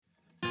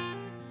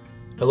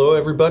Hello,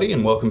 everybody,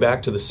 and welcome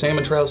back to the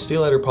Salmon Trout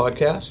Steelheader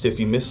podcast. If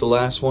you missed the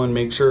last one,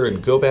 make sure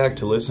and go back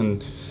to listen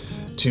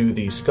to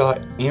the Scott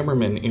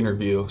Ammerman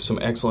interview. Some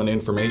excellent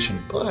information.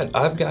 But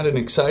I've got an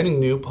exciting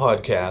new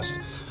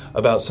podcast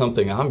about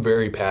something I'm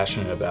very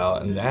passionate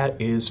about, and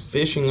that is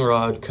fishing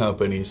rod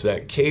companies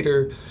that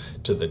cater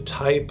to the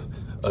type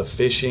of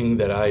fishing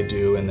that I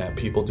do and that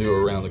people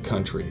do around the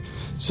country.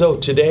 So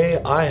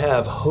today I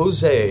have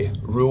Jose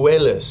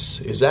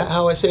Ruelas. Is that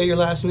how I say your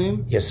last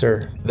name? Yes,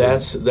 sir.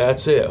 That's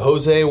it.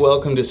 Jose,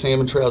 welcome to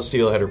Salmon Trout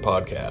Steelheader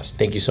podcast.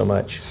 Thank you so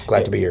much.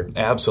 Glad to be here.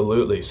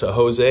 Absolutely. So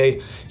Jose,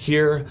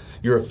 here,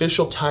 your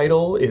official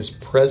title is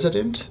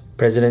President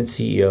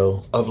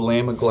CEO of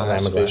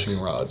Lamiglas Fishing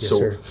Rods. Yes, so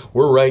sir.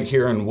 We're right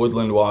here in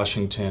Woodland,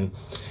 Washington.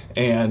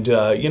 And,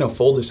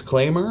 full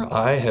disclaimer,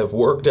 I have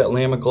worked at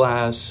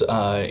Lamiglas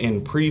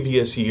in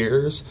previous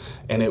years,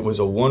 and it was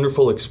a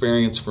wonderful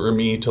experience for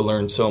me to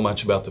learn so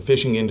much about the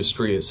fishing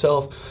industry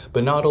itself,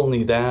 but not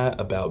only that,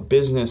 about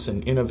business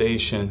and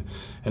innovation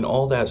and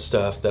all that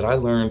stuff that I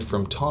learned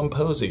from Tom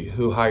Posey,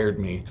 who hired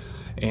me.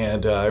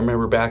 And I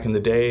remember back in the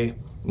day,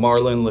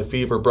 Marlon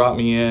Lefevre brought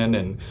me in,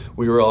 and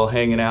we were all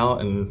hanging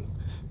out, and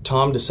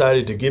Tom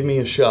decided to give me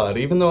a shot,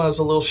 even though I was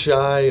a little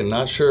shy and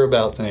not sure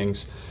about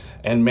things.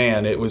 And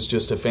man, it was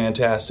just a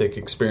fantastic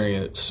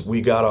experience.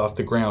 We got off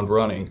the ground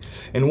running.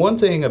 And one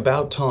thing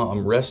about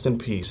Tom, rest in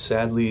peace,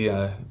 sadly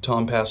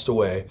Tom passed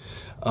away.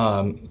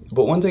 But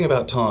one thing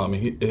about Tom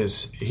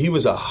is he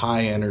was a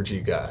high energy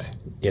guy.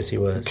 Yes, he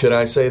was. Could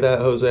I say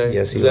that, Jose?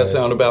 Yes, he was. Does that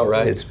sound about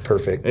right? It's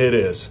perfect. It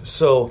is.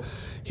 So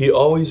he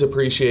always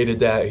appreciated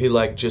that. He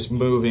liked just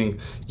moving.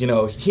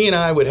 He and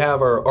I would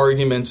have our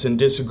arguments and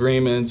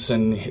disagreements,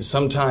 and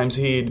sometimes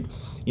he'd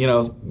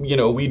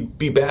we'd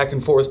be back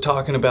and forth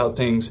talking about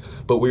things,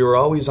 but we were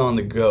always on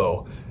the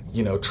go,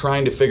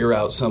 trying to figure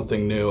out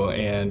something new.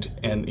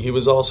 And he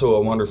was also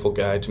a wonderful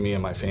guy to me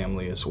and my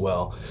family as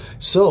well.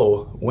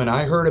 So when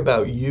I heard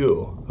about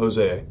you,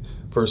 Jose,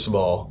 first of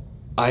all,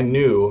 I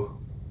knew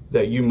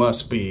that you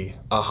must be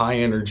a high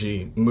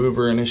energy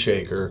mover and a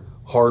shaker,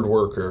 hard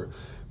worker,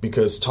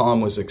 because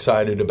Tom was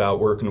excited about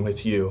working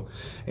with you.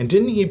 And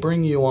didn't he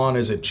bring you on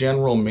as a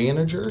general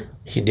manager?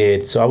 He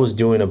did. So I was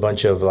doing a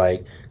bunch of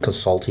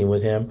consulting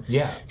with him.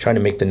 Yeah. Trying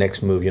to make the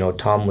next move.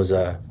 Tom was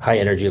a high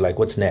energy,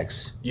 what's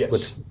next?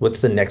 Yes. What's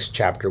the next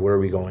chapter? Where are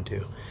we going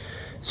to?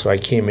 So I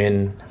came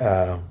in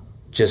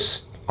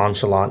just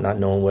nonchalant, not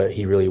knowing what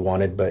he really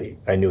wanted, but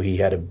I knew he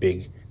had a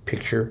big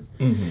picture.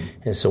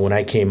 Mm-hmm. And so when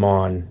I came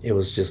on, it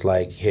was just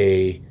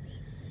hey,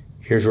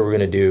 here's what we're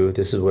going to do.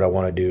 This is what I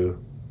want to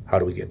do. How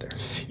do we get there?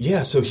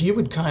 Yeah, so he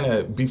would kind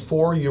of,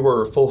 before you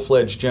were a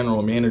full-fledged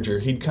general manager,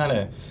 he'd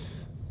kind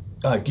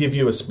of give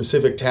you a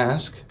specific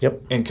task.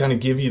 Yep. And kind of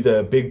give you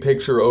the big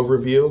picture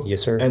overview.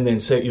 Yes, sir. And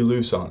then set you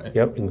loose on it.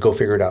 Yep, and go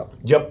figure it out.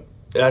 Yep.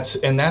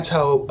 That's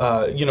how,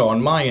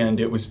 on my end,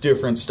 it was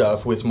different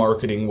stuff with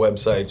marketing,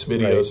 websites,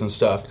 videos, and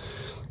stuff.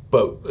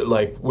 But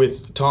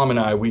with Tom and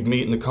I, we'd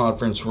meet in the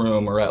conference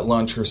room or at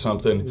lunch or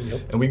something,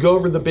 and we go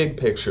over the big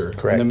picture.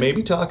 Correct. And then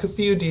maybe talk a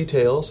few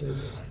details.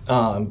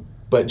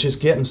 But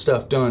just getting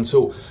stuff done.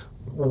 So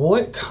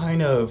what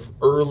kind of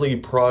early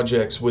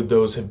projects would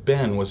those have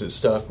been? Was it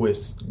stuff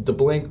with the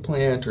blank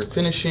plant or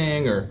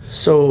finishing or?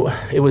 So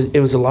it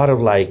was a lot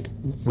of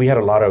we had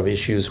a lot of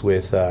issues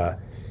with the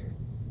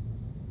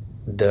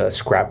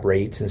scrap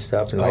rates and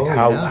stuff. And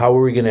how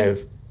are we going to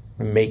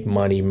make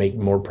money, make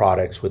more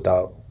products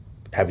without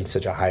having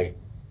such a high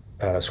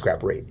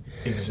scrap rate?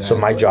 Exactly. So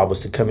my job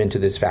was to come into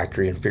this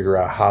factory and figure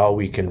out how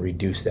we can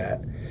reduce that.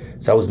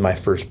 So that was my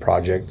first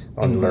project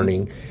on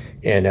learning.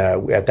 And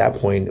at that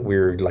point, we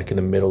were in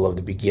the middle of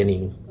the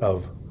beginning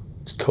of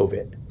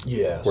COVID.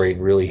 Yes. Where it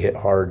really hit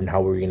hard and how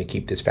we were going to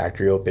keep this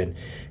factory open.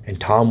 And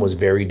Tom was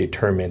very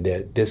determined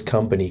that this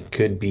company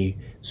could be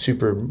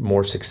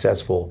more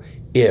successful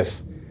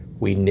if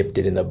we nipped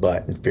it in the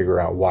butt and figure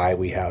out why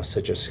we have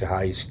such a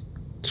high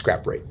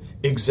scrap rate.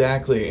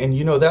 Exactly. And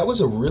that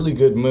was a really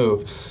good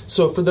move.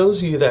 So for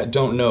those of you that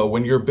don't know,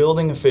 when you're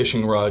building a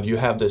fishing rod, you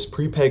have this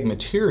pre-peg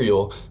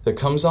material that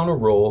comes on a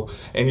roll,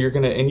 and you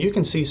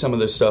can see some of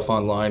this stuff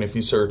online if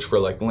you search for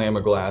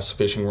Lamiglas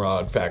fishing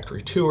rod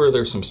factory tour.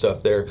 There's some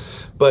stuff there.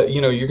 But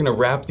you're going to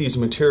wrap these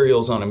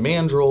materials on a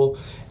mandrel,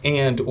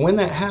 and when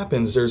that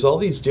happens, there's all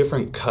these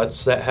different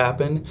cuts that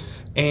happen.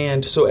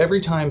 And so every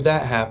time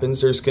that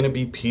happens, there's going to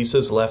be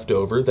pieces left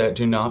over that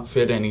do not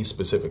fit any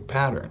specific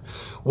pattern.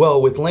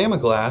 Well, with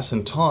Lamiglas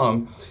and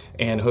Tom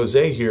and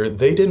Jose here,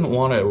 they didn't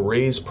want to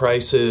raise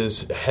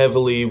prices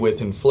heavily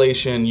with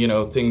inflation,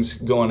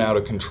 things going out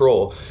of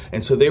control.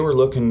 And so they were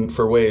looking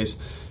for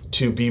ways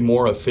to be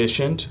more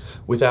efficient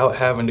without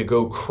having to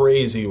go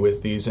crazy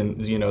with these and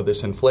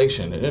this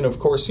inflation. And of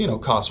course,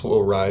 costs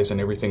will rise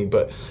and everything.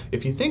 But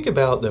if you think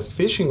about the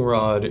fishing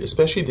rod,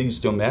 especially these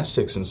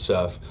domestics and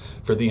stuff,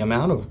 for the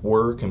amount of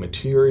work and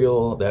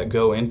material that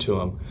go into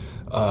them,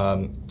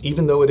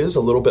 even though it is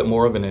a little bit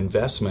more of an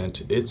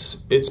investment,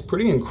 it's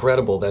pretty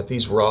incredible that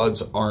these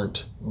rods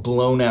aren't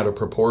blown out of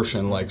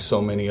proportion like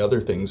so many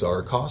other things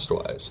are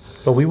cost-wise.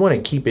 But we want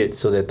to keep it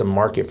so that the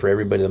market for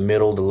everybody, the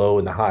middle, the low,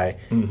 and the high,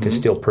 can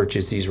still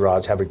purchase these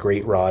rods, have a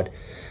great rod.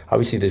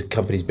 Obviously, the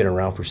company's been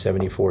around for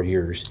 74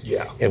 years.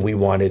 Yeah. And we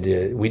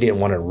didn't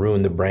want to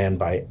ruin the brand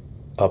by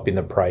upping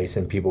the price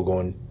and people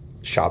going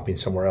shopping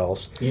somewhere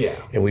else. Yeah.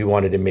 And we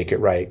wanted to make it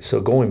right. So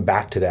going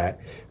back to that,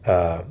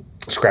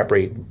 scrap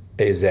rate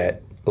is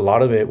that a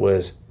lot of it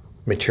was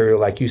material,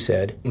 like you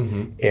said,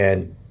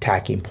 and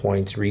tacking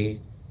points,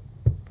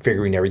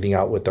 figuring everything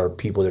out with our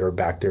people that are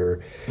back there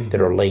that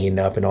are laying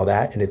up and all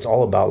that. And it's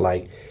all about,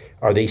 like,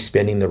 are they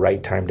spending the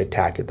right time to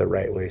tack it the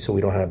right way so we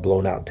don't have a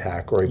blown out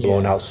tack or a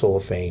blown out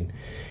cellophane.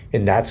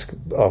 And that's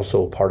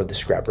also part of the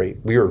scrap rate.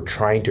 We were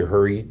trying to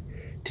hurry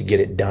to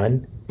get it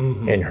done,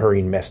 and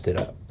hurrying messed it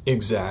up.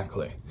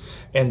 Exactly.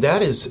 And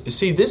that is,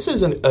 see, this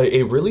is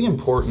a really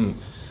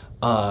important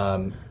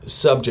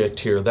subject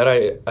here that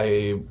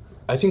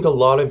I think a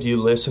lot of you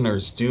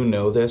listeners do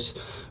know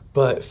this,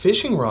 but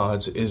fishing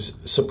rods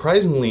is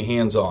surprisingly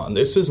hands-on.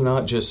 This is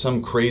not just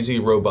some crazy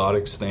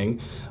robotics thing.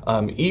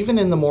 Even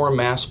in the more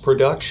mass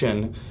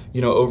production,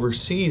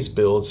 overseas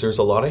builds, there's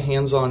a lot of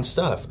hands-on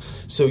stuff.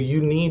 So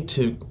you need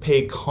to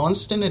pay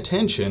constant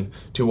attention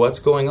to what's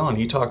going on.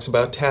 He talks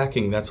about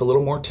tacking. That's a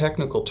little more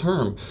technical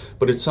term,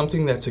 but it's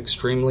something that's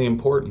extremely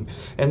important.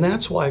 And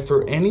that's why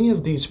for any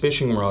of these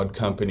fishing rod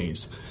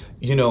companies,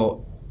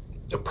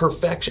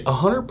 perfection,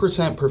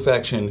 100%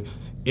 perfection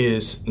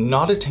is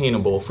not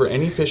attainable for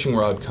any fishing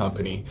rod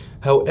company.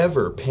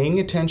 However,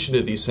 paying attention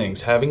to these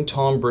things, having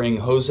Tom bring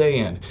Jose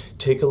in,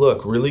 take a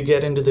look, really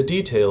get into the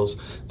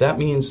details, that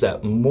means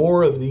that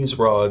more of these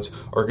rods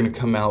are going to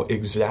come out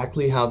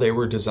exactly how they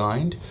were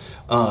designed.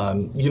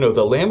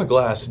 The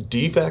Lamiglas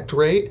defect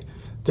rate,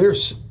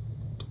 there's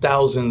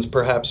thousands,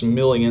 perhaps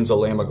millions of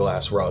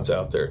Lamiglas rods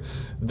out there.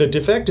 The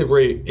defective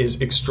rate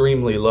is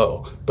extremely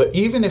low, but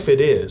even if it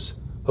is,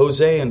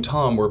 Jose and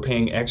Tom were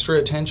paying extra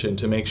attention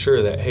to make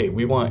sure that, hey,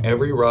 we want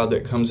every rod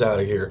that comes out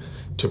of here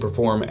to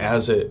perform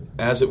as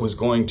it was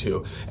going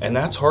to. And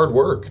that's hard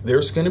work.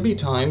 There's going to be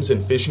times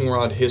in fishing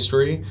rod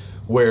history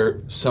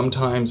where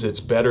sometimes it's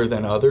better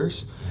than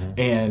others.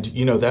 And,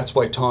 that's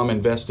why Tom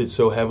invested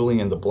so heavily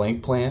in the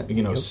blank plant,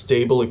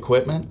 stable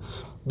equipment,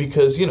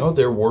 because,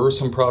 there were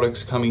some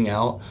products coming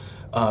out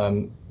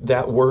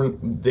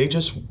they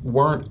just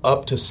weren't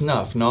up to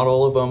snuff. Not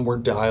all of them were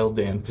dialed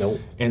in.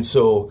 Nope. And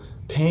so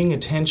paying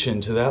attention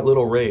to that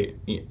little rate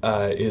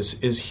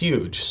is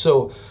huge.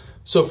 So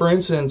for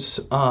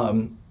instance,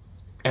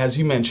 as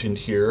you mentioned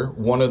here,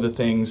 one of the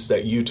things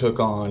that you took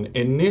on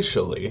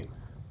initially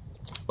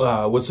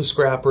was the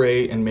scrap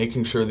rate and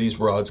making sure these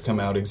rods come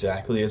out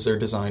exactly as they're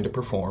designed to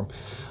perform.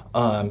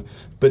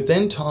 But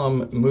then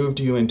Tom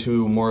moved you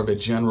into more of a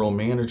general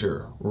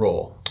manager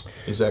role.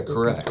 Is that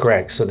correct?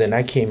 Correct. So then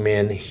I came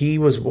in. He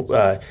was put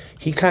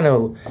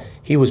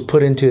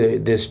into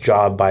this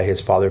job by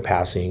his father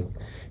passing.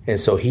 And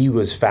so he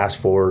was fast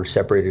forward,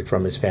 separated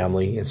from his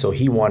family. And so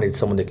he wanted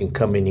someone that can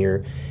come in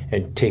here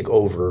and take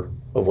over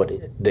of what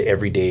the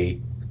everyday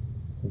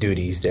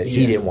duties that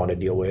he didn't want to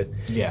deal with.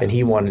 Yeah. And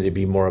he wanted to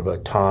be more of a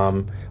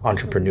Tom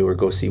entrepreneur,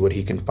 go see what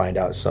he can find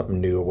out,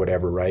 something new or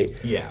whatever, right?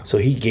 Yeah. So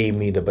he gave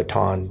me the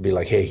baton, be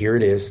like, hey, here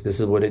it is.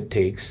 This is what it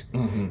takes.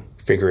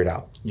 Figure it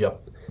out.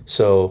 Yep.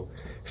 So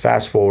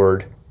fast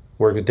forward,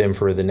 worked with them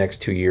for the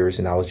next 2 years,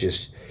 and I was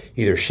just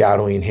either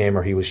shadowing him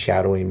or he was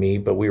shadowing me,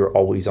 but we were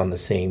always on the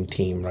same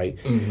team, right?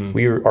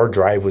 Our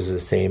drive was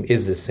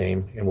is the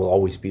same, and will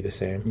always be the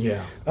same.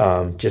 Yeah.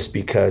 Just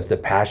because the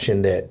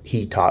passion that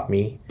he taught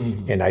me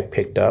and I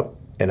picked up,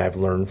 and I've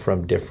learned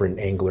from different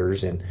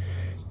anglers and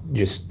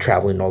just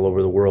traveling all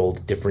over the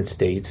world, different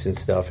states and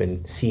stuff,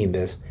 and seeing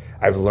this,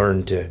 I've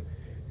learned to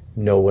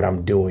know what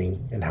I'm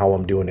doing and how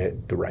I'm doing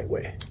it the right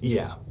way.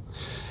 Yeah.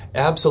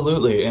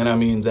 Absolutely. And I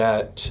mean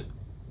that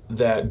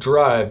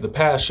drive, the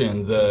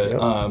passion,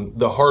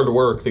 the hard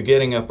work, the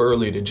getting up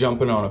early to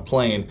jumping on a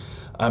plane,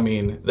 I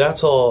mean,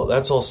 that's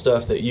all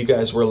stuff that you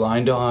guys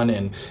relied on.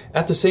 And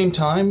at the same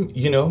time,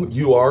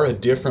 you are a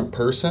different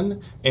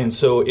person. And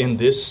so in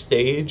this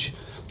stage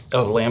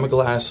of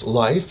Lamiglas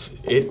life,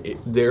 it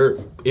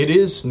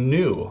is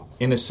new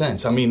in a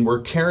sense. I mean,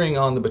 we're carrying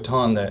on the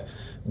baton that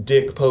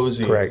Dick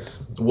Posey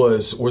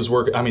was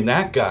working. I mean,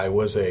 that guy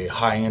was a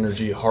high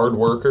energy, hard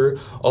worker,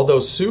 although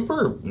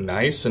super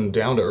nice and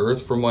down to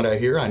earth from what I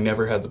hear. I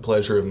never had the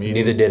pleasure of meeting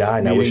him. Neither did I,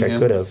 and I wish I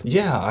could have.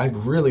 Yeah, I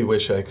really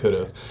wish I could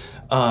have.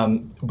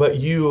 But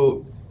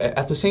you,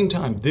 at the same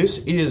time,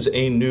 this is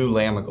a new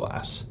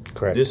Lamiglas.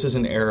 Correct. This is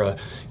an era.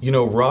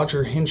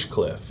 Roger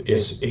Hinchcliff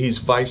he's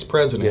vice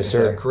president. Yes, is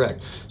sir. that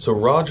correct? So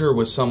Roger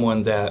was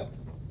someone that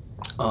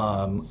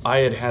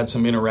I had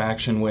some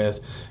interaction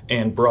with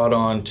and brought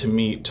on to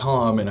meet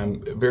Tom, and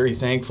I'm very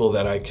thankful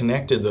that I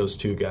connected those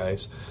two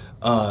guys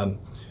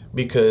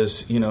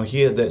because,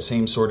 he had that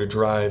same sort of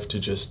drive to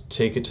just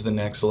take it to the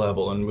next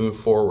level and move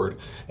forward.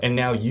 And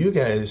now you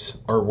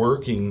guys are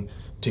working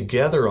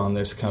together on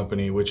this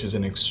company, which is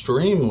an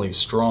extremely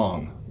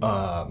strong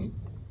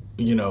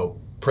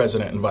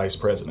president and vice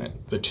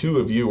president. The two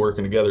of you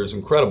working together is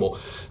incredible.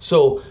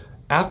 So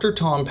after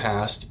Tom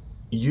passed,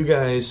 you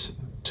guys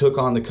took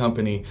on the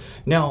company.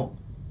 Now,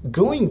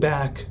 going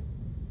back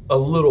a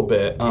little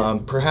bit,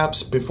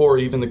 perhaps before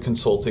even the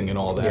consulting and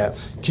all that,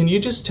 can you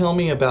just tell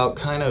me about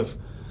kind of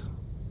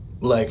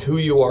like who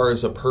you are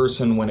as a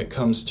person when it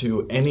comes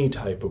to any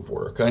type of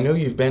work? I know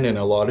you've been in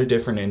a lot of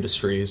different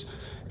industries,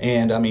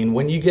 and I mean,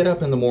 when you get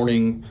up in the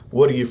morning,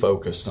 what are you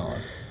focused on?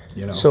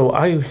 So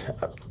I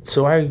was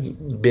from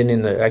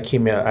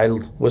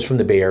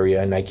the Bay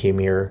Area, and I came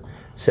here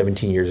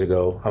 17 years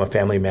ago. I'm a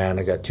family man.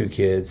 I got 2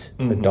 kids,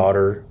 a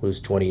daughter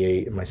who's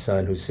 28, and my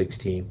son who's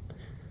 16,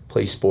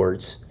 plays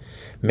sports.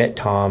 Met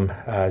Tom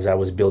as I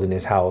was building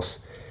his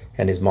house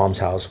and his mom's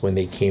house when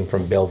they came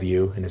from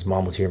Bellevue, and his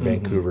mom was here in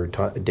Vancouver.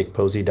 Dick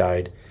Posey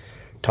died.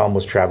 Tom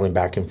was traveling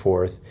back and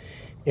forth,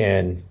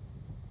 and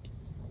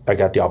I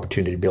got the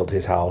opportunity to build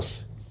his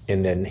house.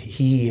 And then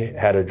he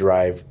had a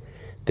drive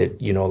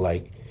that,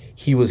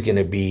 he was going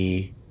to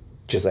be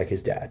just like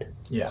his dad.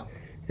 Yeah.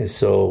 And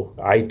so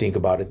I think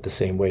about it the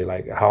same way,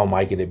 like, how am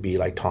I going to be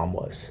like Tom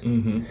was?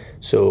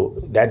 So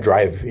that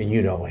drive, and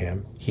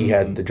him, he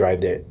had the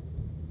drive that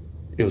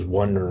it was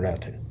 1 or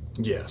nothing.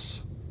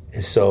 Yes.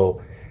 And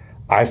so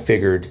I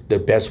figured the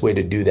best way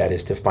to do that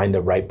is to find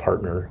the right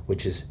partner,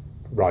 which is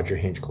Roger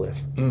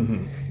Hinchcliff.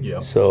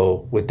 Yeah.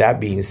 So with that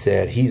being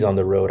said, he's on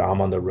the road,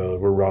 I'm on the road,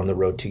 we're on the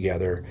road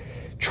together,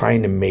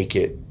 trying to make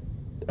it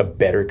a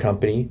better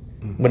company.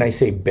 When I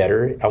say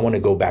better, I want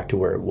to go back to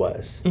where it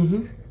was.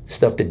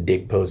 Stuff that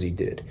Dick Posey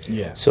did.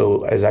 Yeah.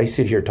 So as I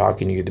sit here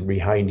talking to you,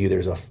 behind you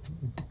there's a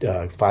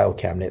file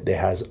cabinet that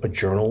has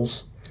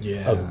journals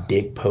of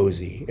Dick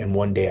Posey. And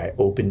one day I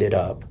opened it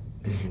up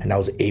and I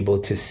was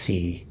able to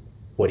see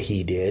what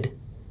he did.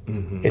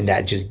 And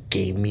that just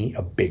gave me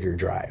a bigger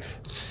drive.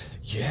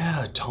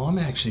 Yeah, Tom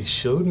actually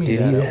showed me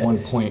that at one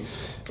point.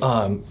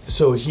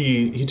 So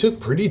he took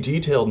pretty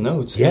detailed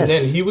notes. Yes. And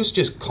then he was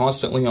just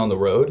constantly on the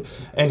road.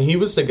 And he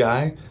was the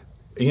guy,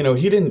 he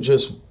didn't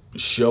just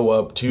show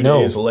up 2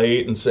 days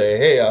late and say,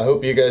 hey, I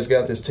hope you guys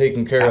got this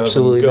taken care of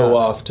and go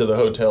off to the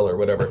hotel or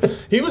whatever.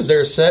 He was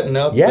there setting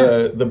up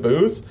the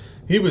booth.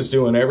 He was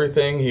doing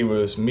everything. He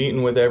was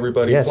meeting with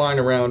everybody, flying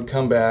around,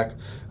 come back.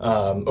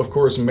 Of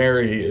course,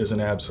 Mary is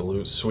an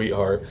absolute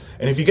sweetheart.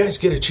 And if you guys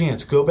get a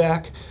chance, go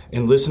back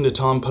and listen to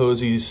Tom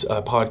Posey's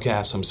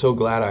podcast. I'm so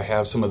glad I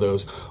have some of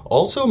those.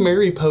 Also,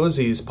 Mary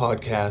Posey's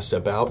podcast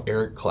about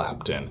Eric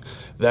Clapton.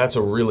 That's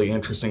a really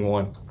interesting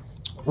one.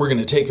 We're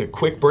going to take a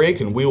quick break,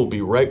 and we will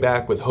be right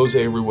back with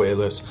Jose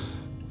Ruelas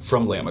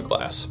from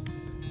Lamiglas.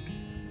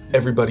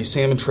 Everybody,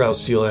 Salmon Trout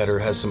Steelheader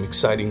has some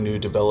exciting new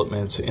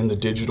developments in the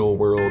digital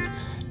world,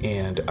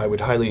 and I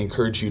would highly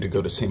encourage you to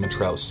go to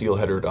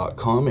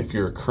salmontroutsteelheader.com. If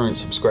you're a current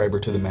subscriber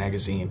to the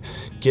magazine,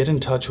 get in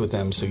touch with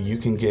them so you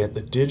can get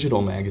the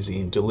digital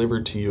magazine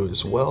delivered to you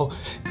as well.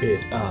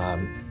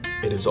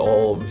 It is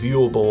all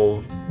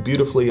viewable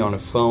beautifully on a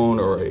phone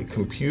or a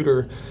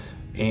computer,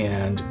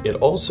 and it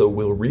also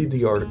will read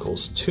the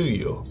articles to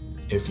you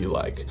if you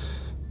like.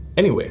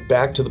 Anyway,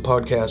 back to the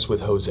podcast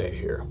with Jose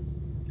here.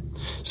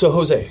 So,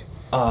 Jose,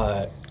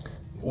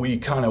 we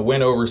kind of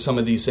went over some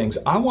of these things.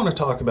 I want to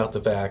talk about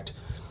the fact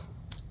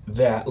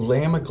that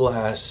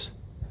Lamiglas,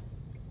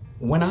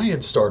 when I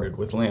had started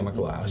with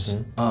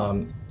Lamiglas,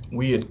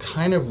 we had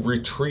kind of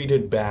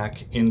retreated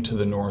back into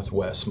the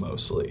Northwest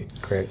mostly.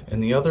 Correct.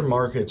 And the other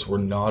markets were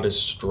not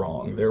as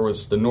strong. There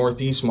was the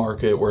Northeast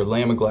market where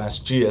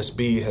Lamiglas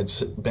GSB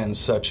had been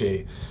such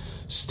a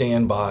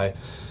standby.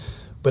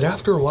 But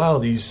after a while,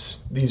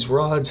 these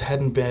rods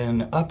hadn't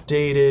been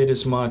updated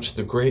as much.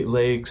 The Great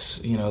Lakes,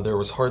 there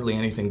was hardly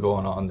anything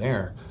going on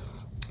there.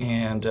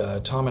 And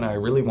Tom and I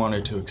really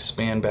wanted to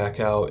expand back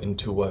out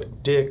into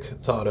what Dick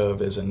thought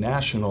of as a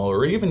national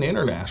or even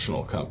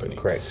international company.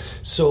 Correct.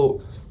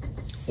 So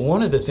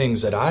one of the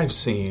things that I've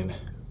seen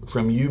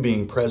from you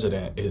being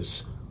president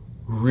is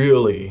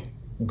really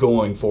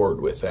going forward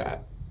with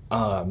that.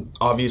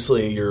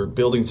 Obviously, you're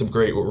building some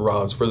great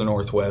rods for the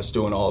Northwest,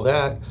 doing all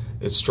that.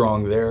 It's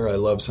strong there. I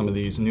love some of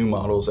these new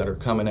models that are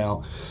coming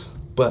out.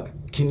 But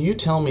can you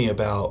tell me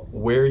about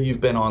where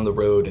you've been on the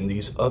road in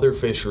these other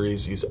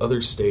fisheries, these other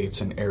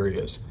states and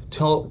areas?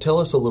 Tell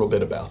us a little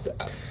bit about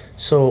that.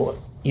 So,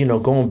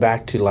 going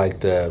back to like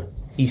the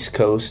East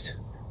Coast,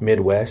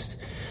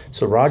 Midwest.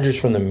 So Roger's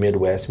from the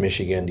Midwest,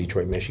 Michigan,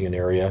 Detroit, Michigan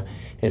area.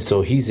 And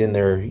so he's in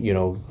there,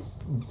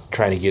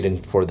 trying to get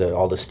in for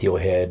all the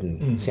steelhead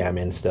and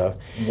salmon stuff.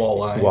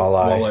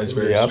 Walleye is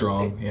very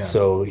strong. Yeah.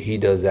 So he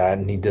does that,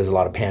 and he does a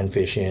lot of pan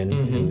fishing,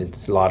 and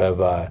it's a lot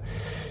of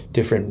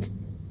different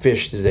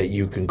fish that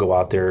you can go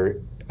out there.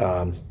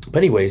 But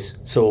anyways,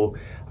 so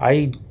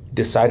I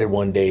decided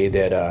one day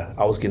that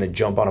I was going to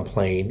jump on a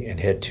plane and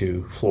head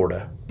to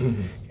Florida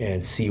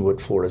and see what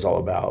Florida's all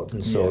about.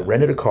 And so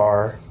rented a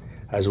car.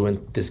 I was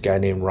with this guy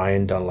named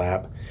Ryan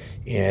Dunlap,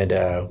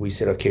 and we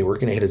said, okay, we're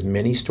going to hit as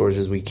many stores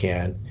as we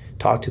can,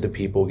 talk to the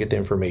people, get the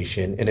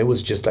information, and it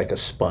was just like a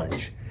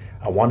sponge.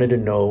 I wanted to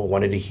know,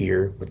 wanted to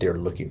hear what they were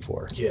looking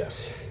for.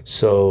 Yes.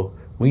 So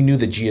we knew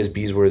the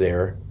GSBs were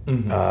there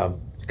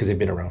because because they've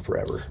been around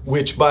forever.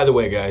 Which, by the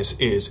way, guys,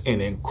 is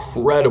an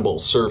incredible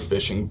surf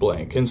fishing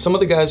blank. And some of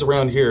the guys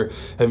around here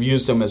have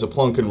used them as a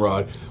plunking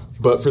rod.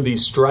 But for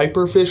these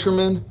striper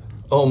fishermen,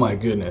 oh my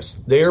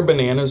goodness, they are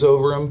bananas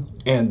over them,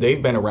 and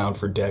they've been around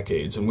for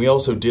decades. And we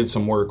also did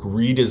some work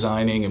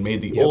redesigning and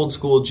made the old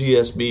school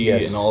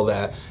GSB and all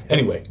that.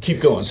 Anyway, keep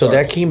going. So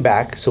that came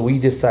back. So we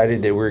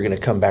decided that we were going to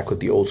come back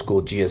with the old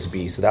school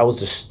GSB. So that was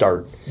the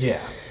start.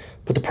 Yeah.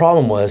 But the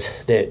problem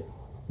was that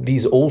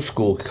these old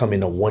school come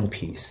in a one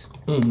piece.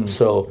 Mm-hmm.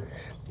 So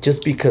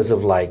just because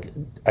of I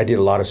did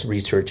a lot of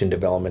research and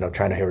development of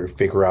trying to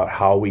figure out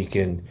how we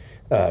can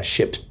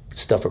ship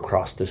stuff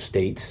across the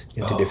states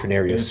into different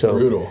areas. It's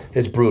brutal.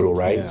 It's brutal,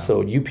 right? Yeah.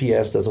 So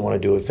UPS doesn't want to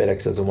do it.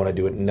 FedEx doesn't want to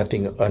do it.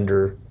 Nothing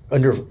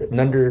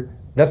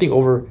nothing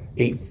over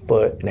 8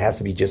 foot, and it has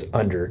to be just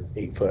under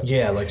 8 foot.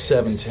 Yeah, like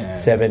 710.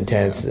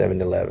 710,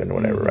 711,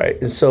 whatever, right?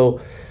 And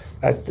so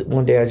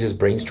one day I just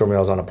brainstormed. I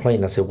was on a plane.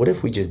 And I said, what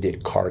if we just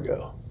did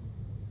cargo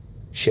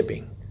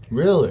shipping?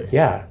 Really?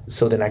 Yeah.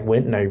 So then I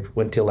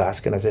went to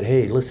Alaska and I said,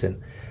 hey,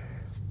 listen,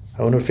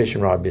 I own a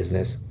fishing rod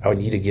business. I would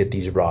need to get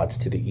these rods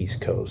to the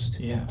East Coast.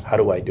 Yeah. How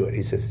do I do it?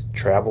 He says,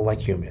 travel like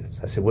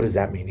humans. I said, what does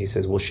that mean? He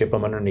says, we'll ship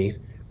them underneath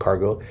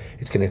cargo.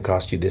 It's going to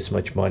cost you this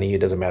much money.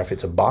 It doesn't matter if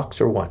it's a box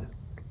or one.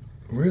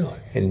 Really?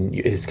 And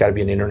it's got to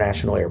be an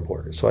international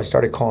airport. So I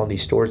started calling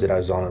these stores that I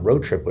was on a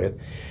road trip with.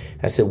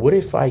 I said, what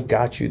if I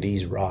got you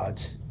these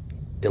rods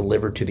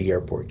delivered to the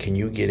airport? Can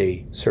you get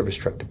a service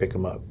truck to pick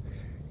them up?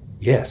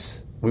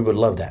 Yes, we would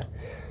love that.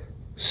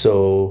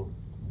 So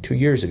 2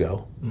 years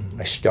ago,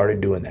 I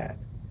started doing that.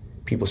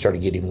 People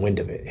started getting wind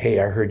of it. Hey,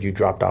 I heard you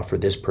dropped off for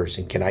this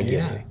person. Can I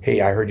get it?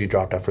 Hey, I heard you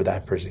dropped off for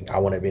that person. I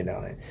want to be in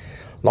on it.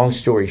 Long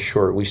story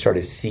short, we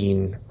started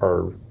seeing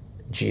our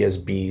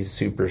GSBs,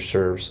 super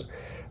serves,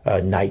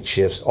 night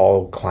shifts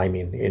all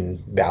climbing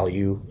in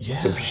value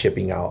of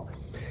shipping out.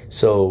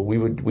 So we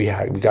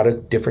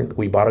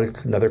bought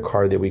another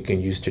car that we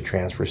can use to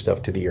transfer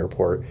stuff to the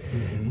airport.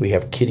 Mm-hmm. We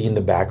have Kitty in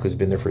the back who's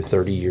been there for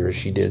 30 years.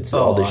 She did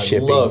all the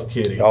shipping. I love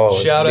Kitty.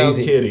 Shout out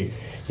Kitty.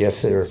 Yes,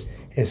 sir.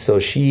 And so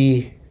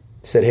she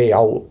said, "Hey, I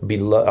would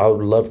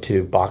love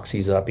to box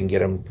these up and get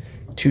them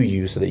to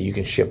you so that you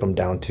can ship them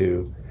down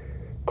to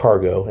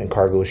cargo, and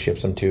cargo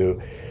ships them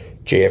to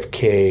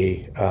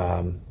JFK,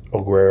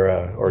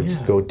 Aguera, or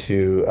go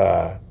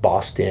to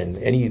Boston,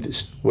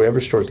 whatever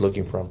store is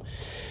looking from."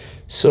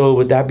 So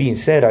with that being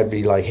said, I'd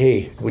be like,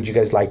 hey, would you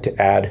guys like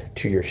to add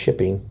to your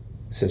shipping,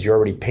 since you're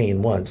already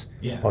paying once,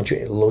 why don't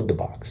you load the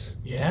box?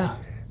 Yeah.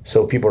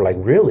 So people are like,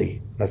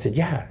 really? And I said,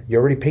 yeah,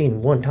 you're already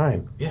paying one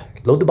time. Yeah.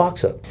 Load the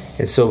box up.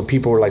 And so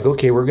people were like,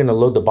 okay, we're going to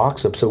load the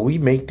box up. So we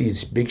make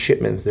these big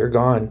shipments. They're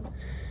gone.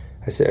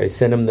 I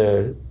send them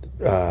the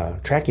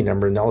tracking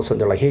number, and all of a sudden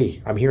they're like,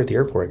 hey, I'm here at the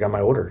airport. I got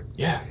my order.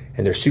 Yeah.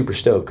 And they're super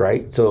stoked,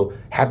 right? So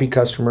happy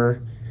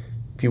customer.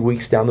 Few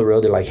weeks down the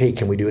road, they're like, hey,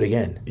 can we do it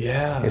again?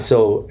 Yeah. And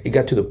so it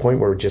got to the point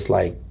where we're just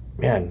like,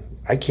 man,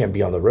 I can't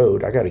be on the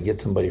road. I got to get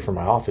somebody from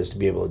my office to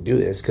be able to do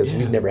this, because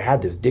we've never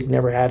had this. Dick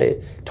never had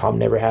it. Tom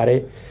never had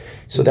it.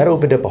 So that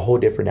opened up a whole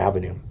different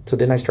avenue. So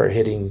then I started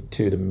heading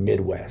to the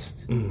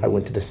Midwest. I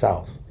went to the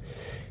South.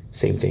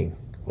 Same thing,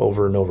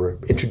 over and over,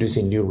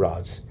 introducing new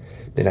rods.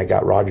 Then I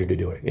got Roger to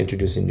do it,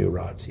 introducing new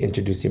rods,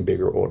 introducing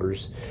bigger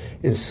orders.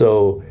 And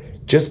so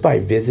just by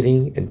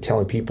visiting and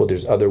telling people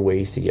there's other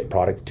ways to get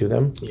product to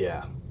them.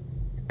 Yeah.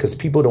 Because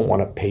people don't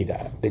want to pay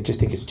that. They just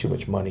think it's too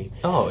much money.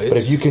 Oh, but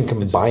if you can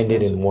combine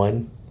it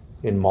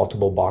in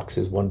multiple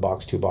boxes, 1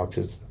 box, 2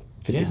 boxes,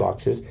 50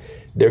 boxes,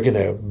 they're going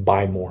to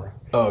buy more.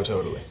 Oh,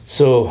 totally.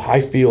 So I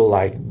feel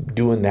like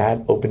doing that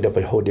opened up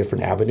a whole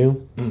different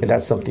avenue. And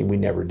that's something we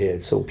never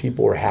did. So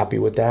people were happy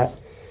with that.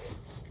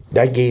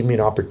 That gave me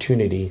an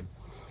opportunity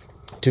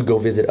to go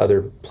visit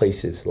other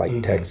places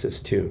like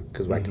Texas too,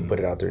 because I can put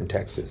it out there in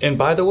Texas. And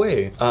by the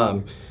way,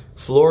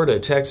 Florida,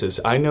 Texas,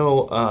 I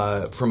know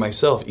for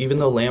myself, even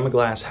though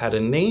Lamiglas had a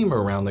name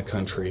around the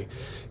country,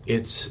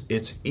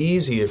 it's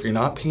easy if you're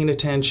not paying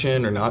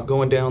attention or not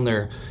going down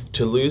there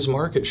to lose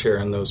market share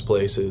in those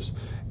places.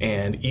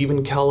 And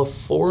even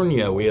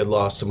California, we had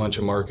lost a bunch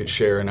of market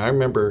share. And I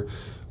remember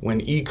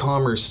when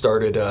e-commerce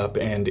started up,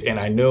 and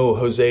I know,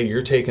 Jose,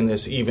 you're taking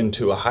this even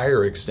to a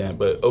higher extent,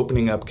 but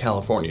opening up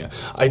California.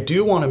 I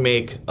do want to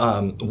make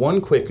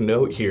one quick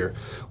note here.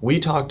 We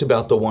talked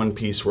about the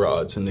one-piece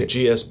rods and the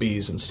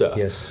GSBs and stuff.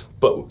 Yes.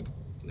 But,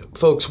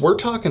 folks, we're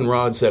talking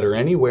rods that are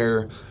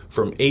anywhere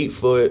from 8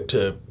 foot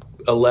to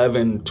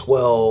 11,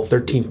 12,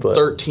 13 foot.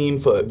 13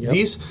 foot. Yep.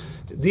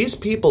 These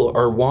people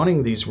are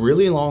wanting these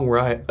really long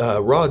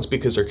rods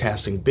because they're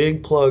casting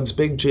big plugs,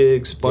 big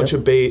jigs, bunch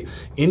of bait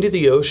into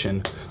the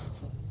ocean.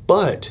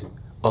 But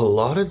a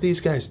lot of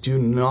these guys do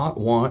not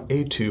want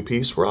a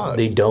 2-piece rod.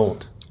 They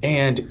don't.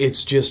 And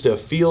it's just a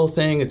feel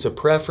thing. It's a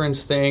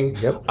preference thing.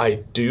 Yep.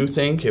 I do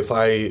think if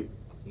I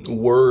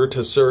were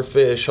to surf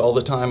fish all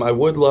the time, I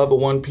would love a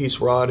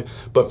 1-piece rod.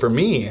 But for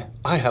me,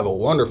 I have a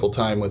wonderful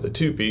time with a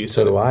 2-piece.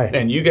 So do I.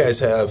 And you guys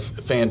have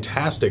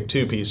fantastic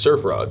 2-piece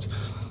surf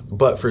rods.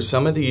 But for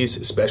some of these,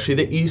 especially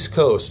the East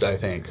Coast, I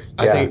think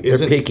they're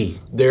picky.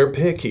 They're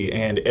picky,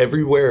 and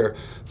everywhere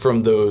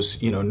from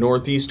those,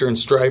 northeastern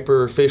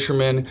striper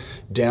fishermen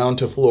down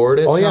to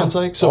Florida, it sounds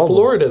like. So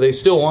Florida, they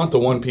still want the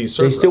one-piece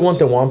surf rods. They still want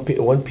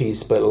the one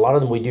piece, but a lot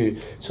of them we do.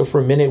 So for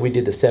a minute, we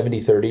did the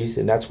 70-30s,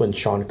 and that's when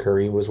Sean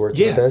Curry was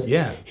working with us.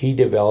 Yeah. He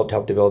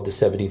helped develop the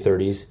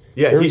 70-30s.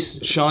 Yeah,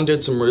 Sean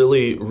did some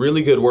really,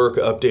 really good work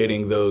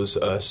updating those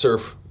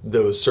surf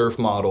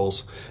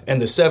models.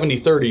 And the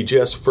 70-30,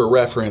 just for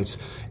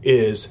reference,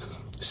 is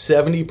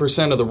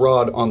 70% of the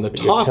rod on the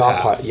top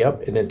half.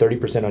 Yep, and then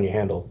 30% on your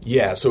handle.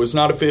 Yeah, so it's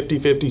not a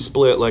 50-50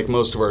 split like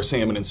most of our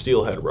salmon and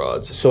steelhead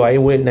rods. So I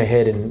went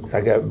ahead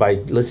and by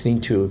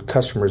listening to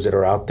customers that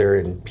are out there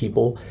and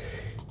people,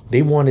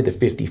 they wanted the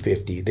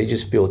 50-50. They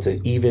just feel it's an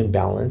even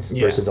balance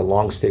versus a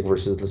long stick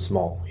versus the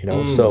small,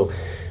 So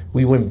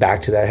we went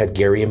back to that, had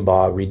Gary and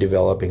Bob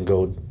redevelop and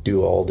go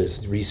do all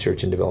this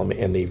research and development,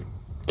 and they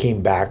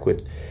came back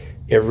with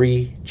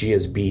every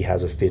GSB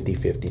has a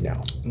 50-50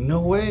 now.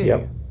 No way.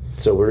 Yep.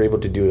 So we're able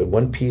to do a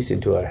one piece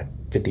into a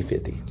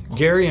 50-50.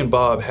 Gary and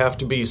Bob have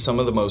to be some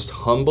of the most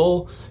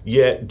humble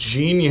yet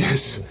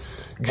genius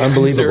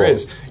guys there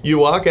is. You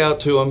walk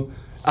out to them.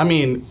 I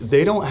mean,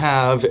 they don't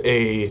have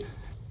a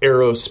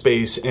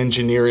aerospace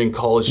engineering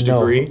college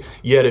degree.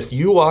 Yet if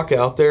you walk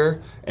out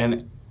there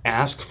and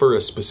ask for a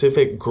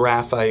specific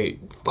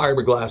graphite,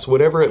 fiberglass,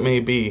 whatever it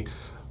may be,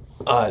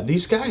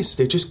 these guys,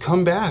 they just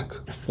come back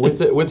with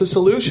a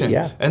solution.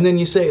 And then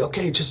you say,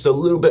 okay, just a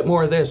little bit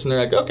more of this. And they're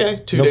like,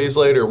 okay, 2 days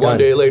later, 1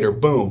 day later,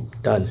 boom.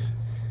 Done.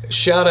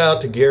 Shout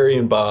out to Gary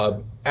and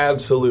Bob.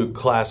 Absolute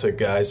classic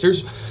guys.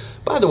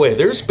 By the way,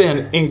 there's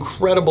been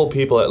incredible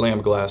people at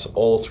Lamiglas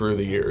all through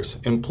the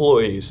years.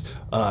 Employees,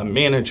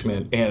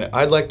 management, and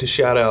I'd like to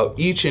shout out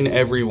each and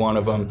every one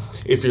of them.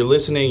 If you're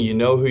listening, you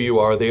know who you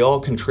are. They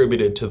all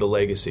contributed to the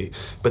legacy.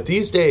 But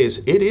these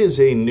days, it is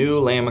a new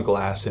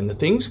Lamiglas, and the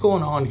things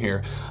going on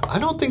here, I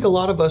don't think a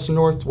lot of us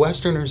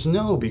Northwesterners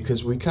know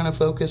because we kind of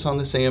focus on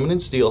the salmon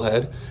and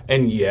steelhead.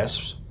 And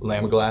yes,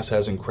 Lamiglas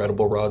has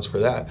incredible rods for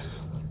that.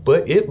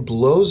 But it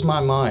blows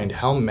my mind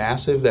how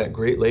massive that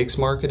Great Lakes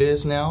market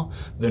is now,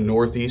 the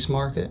Northeast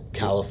market,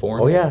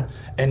 California. Oh, yeah.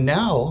 And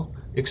now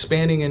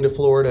expanding into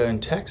Florida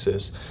and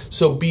Texas.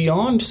 So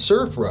beyond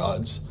surf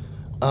rods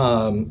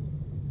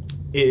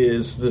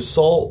is the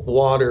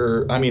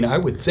saltwater, I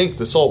would think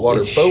the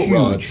saltwater boat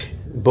rods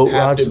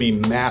have to be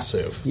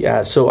massive.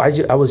 Yeah, so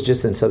I was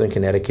just in Southern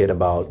Connecticut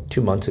about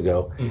 2 months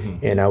ago,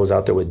 and I was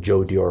out there with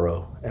Joe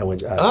Dioro. I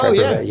went,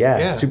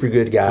 super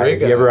good guy. Great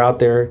If guy. you're ever out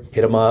there,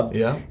 hit him up.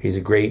 Yeah. He's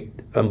a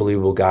great,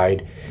 unbelievable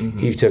guide.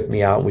 He took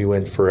me out, and we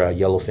went for a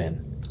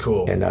yellowfin.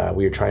 Cool. And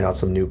we were trying out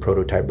some new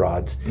prototype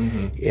rods.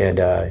 And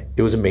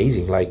it was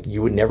amazing. Like,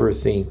 you would never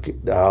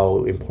think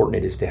how important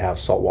it is to have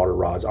saltwater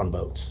rods on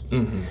boats.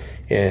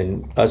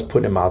 And us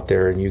putting them out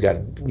there, and you got,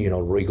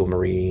 Regal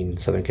Marine,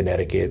 Southern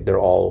Connecticut, they're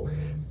all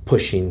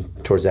pushing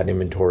towards that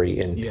inventory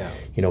and,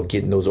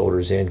 getting those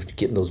orders in,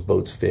 getting those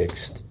boats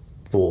fixed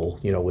full,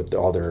 with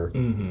all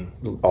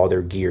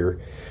their gear.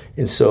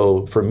 And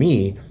so for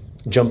me,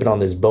 jumping on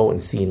this boat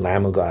and seeing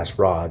Lamiglas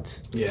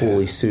rods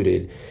fully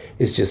suited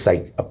is just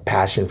like a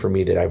passion for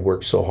me that I've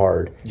worked so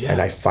hard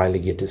and I finally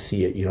get to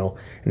see it,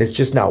 And it's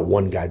just not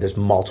one guide. There's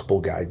multiple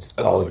guides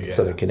all in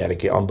Southern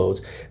Connecticut on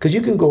boats. Because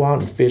you can go out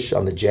and fish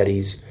on the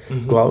jetties,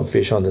 go out and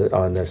fish on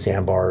the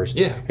sandbars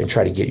and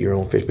try to get your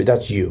own fish. But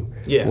that's you.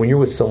 When you're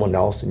with someone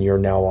else and you're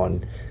now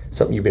on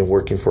something you've been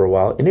working for a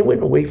while, and it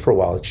went away for a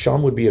while.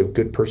 Sean would be a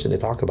good person to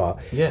talk about.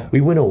 We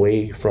went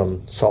away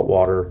from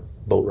saltwater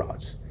boat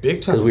rods.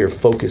 Big time. Because we were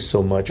focused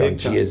so much on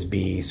time.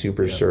 GSB,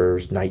 super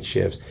serves, night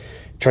shifts,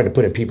 trying to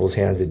put in people's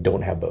hands that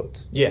don't have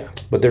boats.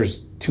 But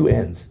there's two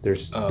ends.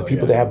 There's the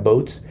people that have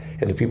boats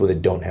and the people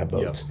that don't have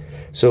boats.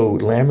 So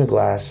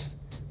Lamiglas,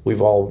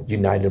 we've all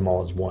united them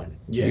all as one.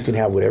 You can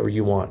have whatever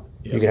you want.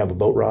 You can have a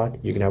boat rod.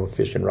 You can have a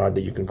fishing rod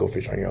that you can go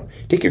fish on your own.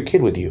 Take your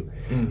kid with you.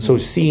 So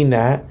seeing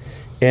that,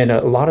 and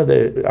a lot of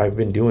I've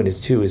been doing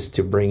is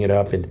to bring it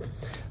up, and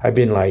I've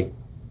been like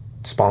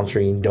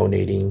sponsoring,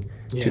 donating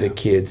to the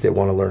kids that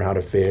want to learn how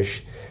to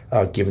fish,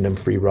 giving them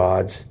free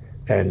rods,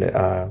 and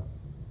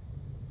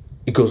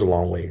it goes a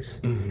long ways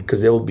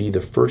because they'll be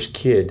the first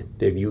kid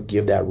that you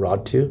give that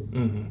rod to.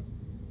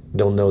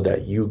 They'll know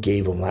that you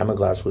gave them.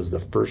 Lamiglas was the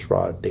first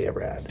rod they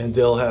ever had, and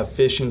they'll have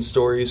fishing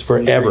stories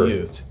from forever. Their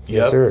youth.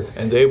 Yes, sir.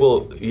 And they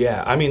will.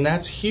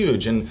 That's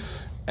huge.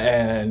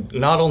 And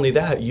not only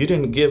that, you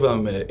didn't give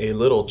them a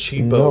little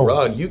cheapo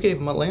rod. You gave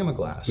them a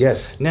Lamiglas.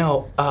 Yes.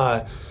 Now,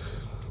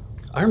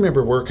 I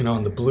remember working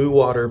on the Blue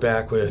Water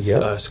back with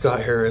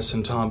Scott Harris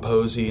and Tom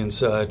Posey and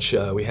such.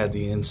 We had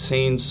the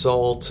Insane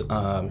Salt.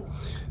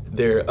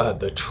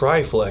 The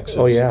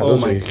Triflexes. Oh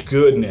my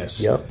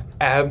goodness.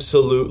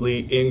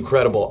 Absolutely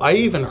incredible. I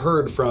even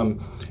heard from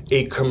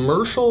a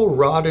commercial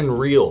rod and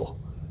reel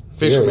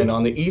fisherman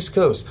on the East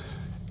Coast.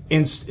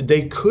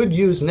 They could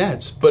use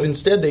nets, but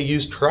instead they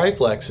used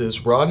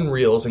Triflexes, rod and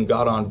reels, and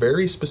got on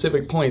very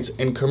specific points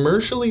and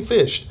commercially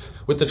fished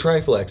with the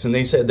Triflex. And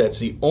they said that's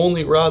the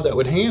only rod that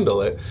would handle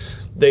it.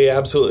 They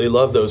absolutely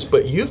love those.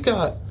 But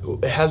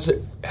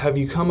have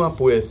you come up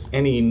with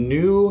any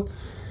new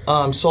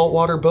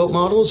saltwater boat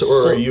models,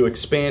 or are you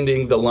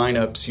expanding the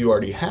lineups you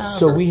already have?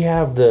 So we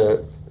have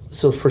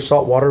for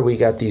saltwater, we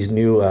got these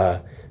new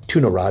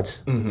tuna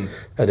rods. Mm-hmm.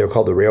 They're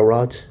called the rail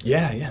rods.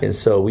 Yeah, yeah. And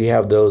so we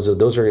have those.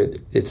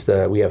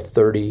 We have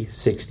 30,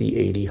 60,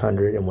 80,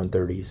 100, and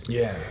 130s.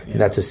 Yeah. And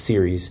that's a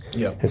series.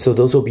 Yep. And so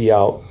those will be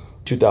out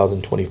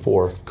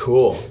 2024.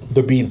 Cool.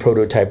 They're being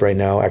prototyped right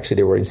now. Actually,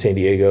 they were in San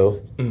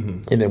Diego.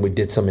 Mm-hmm. And then we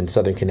did some in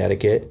Southern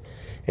Connecticut.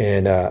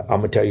 And I'm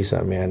going to tell you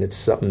something, man. It's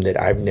something that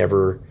I've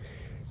never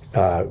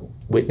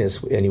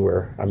witnessed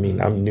anywhere. I mean,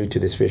 I'm new to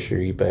this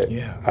fishery, but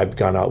I've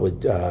gone out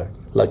with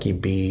Lucky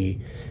B,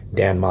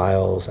 Dan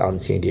Miles out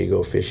in San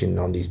Diego fishing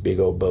on these big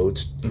old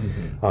boats.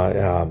 Mm-hmm.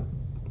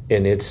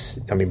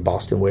 And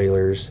Boston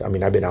whalers. I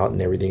mean, I've been out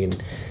and everything.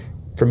 And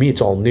for me,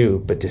 it's all new.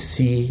 But to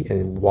see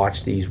and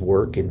watch these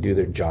work and do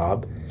their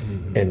job,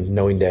 mm-hmm. and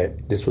knowing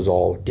that this was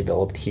all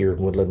developed here in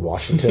Woodland,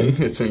 Washington,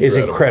 is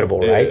incredible,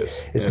 right?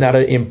 It's not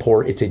an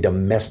import. It's a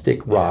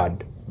domestic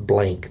rod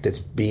blank that's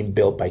being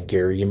built by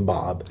Gary and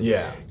Bob.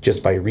 Yeah.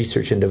 Just by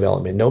research and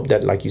development. Nope,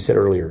 that, like you said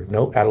earlier,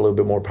 nope, add a little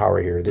bit more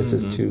power here. This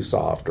mm-hmm. is too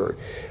soft or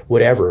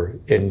whatever,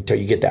 until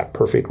you get that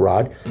perfect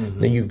rod. Mm-hmm.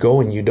 Then you go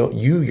and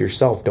you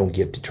yourself don't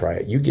get to try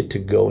it. You get to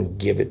go and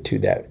give it to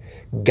that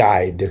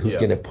guide who's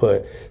going to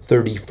put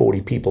 30,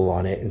 40 people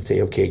on it and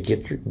say, okay,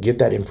 get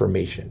that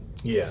information.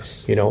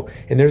 Yes. You know,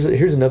 and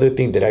here's another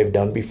thing that I've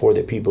done before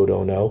that people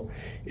don't know.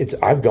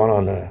 I've gone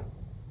on a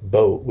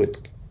boat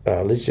with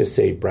let's just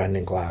say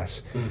Brandon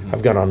Glass. Mm-hmm.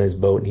 I've gone on his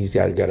boat and he's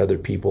got other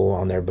people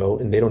on their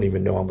boat and they don't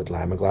even know I'm with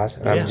Lamiglas.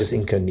 And I'm just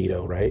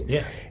incognito, right?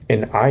 Yeah.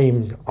 And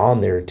I'm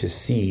on there to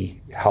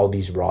see how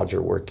these rods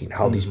are working,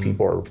 how mm-hmm. these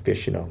people are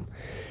fishing them.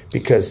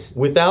 Because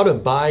without a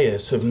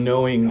bias of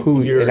knowing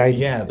who you're, I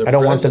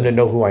don't want them to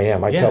know who I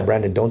am. I tell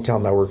Brandon, don't tell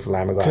them I work for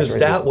Lamiglas. Because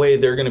that way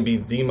they're going to be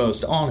the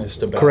most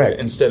honest about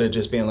it, instead of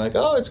just being like,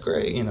 oh, it's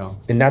great, you know.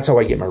 And that's how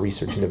I get my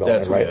research and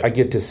development, right? Good. I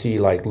get to see,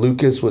 like,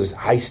 Lucas was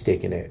high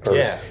sticking it,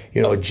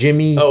 or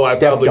Jimmy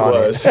stepped on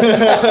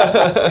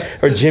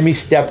it, or Jimmy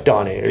stepped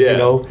on it, or you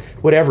know,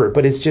 whatever.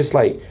 But it's just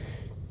like,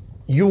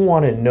 you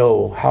want to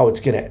know how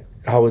it's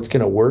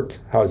gonna work,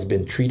 how it's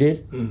been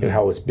treated, mm-hmm. and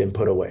how it's been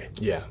put away.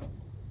 Yeah.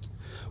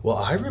 Well,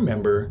 I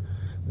remember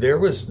there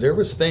was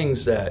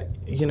things that,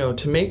 you know,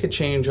 to make a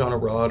change on a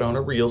rod, on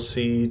a reel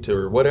seat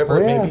or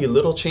whatever, maybe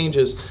little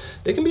changes,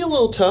 they can be a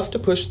little tough to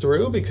push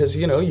through because,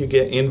 you know, you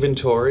get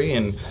inventory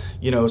and,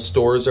 you know,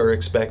 stores are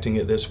expecting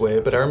it this way.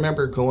 But I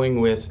remember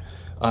going with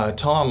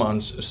Tom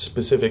on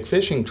specific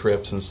fishing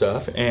trips and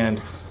stuff,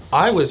 and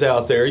I was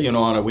out there, you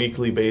know, on a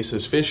weekly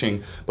basis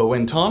fishing. But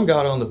when Tom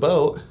got on the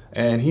boat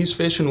and he's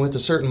fishing with a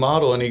certain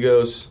model and he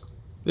goes,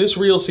 this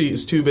reel seat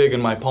is too big in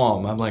my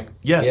palm. I'm like,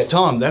 yes,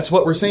 Tom, that's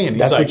what we're saying.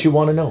 That's what you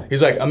want to know.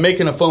 He's like, I'm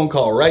making a phone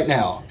call right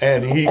now.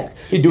 And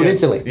he'd do it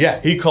instantly.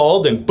 Yeah, he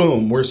called and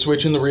boom, we're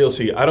switching the reel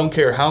seat. I don't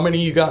care how many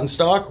you got in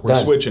stock, we're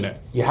switching it.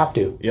 You have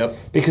to. Yep.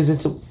 Because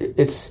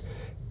it's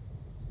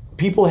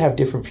people have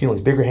different feelings,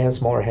 bigger hands,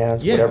 smaller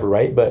hands, whatever,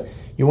 right? But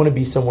you want to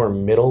be somewhere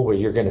middle where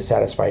you're going to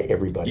satisfy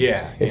everybody.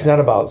 Yeah. It's not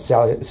about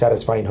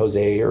satisfying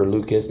Jose or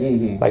Lucas.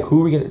 Mm-hmm. Like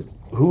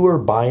who are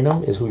buying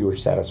them is who you were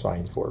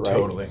satisfying for, right?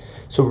 Totally.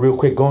 So real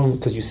quick,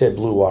 because you said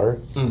blue water.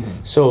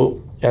 Mm-hmm.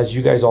 So as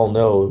you guys all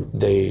know,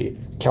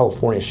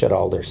 California shut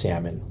all their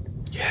salmon.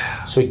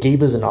 Yeah. So it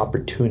gave us an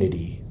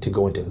opportunity to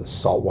go into the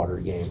saltwater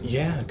game.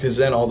 Yeah, because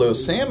then all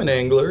those salmon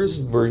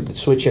anglers were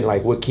switching,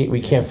 like,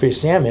 we can't fish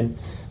salmon.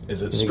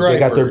 Is it stripers? They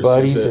got their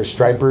buddies, they're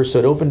stripers. So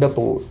it opened up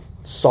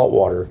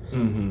saltwater.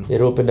 Mm-hmm.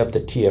 It opened up the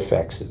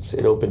TFXs.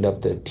 It opened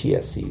up the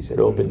TSCs. It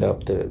opened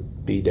up the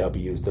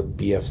BWs, the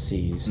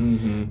BFCs,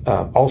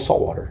 mm-hmm. All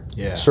saltwater.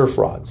 Yeah. Surf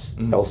rods,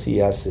 mm-hmm.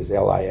 LCSs,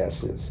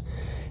 LISs.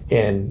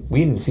 And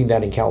we hadn't seen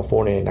that in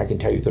California in, I can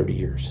tell you, 30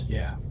 years.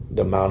 Yeah.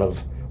 The amount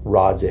of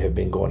rods that have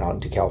been going out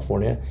into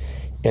California.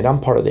 And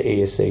I'm part of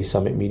the ASA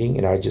Summit meeting,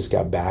 and I just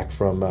got back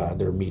from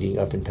their meeting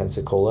up in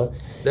Pensacola.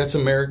 That's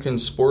American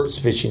Sports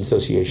Fishing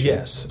Association.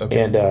 Yes.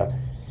 Okay. And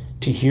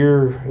to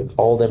hear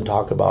all of them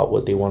talk about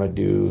what they want to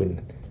do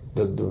and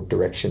the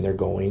direction they're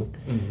going,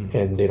 mm-hmm.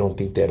 and they don't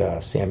think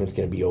that salmon's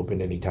going to be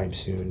open anytime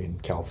soon in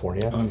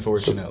California.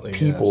 Unfortunately, so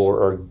people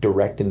are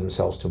directing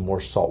themselves to more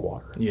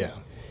saltwater. Yeah.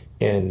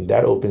 And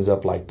that opens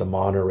up like the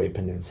Monterey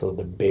Peninsula,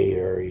 the Bay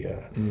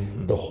Area,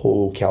 mm-hmm. the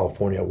whole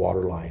California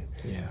waterline.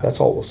 Yeah. That's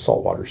all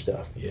saltwater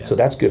stuff. Yeah. So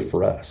that's good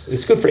for us.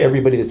 It's good for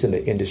everybody that's in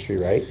the industry,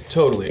 right?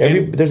 Totally.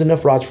 There's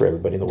enough rods for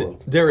everybody in the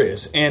world. There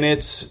is. And it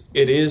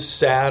is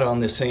sad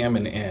on the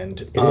salmon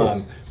end. It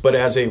is. But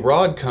as a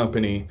rod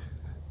company,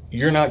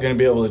 you're not going to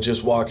be able to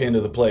just walk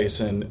into the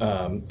place and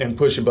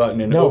push a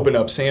button and open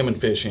up salmon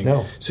fishing.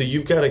 No. So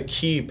you've got to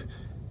keep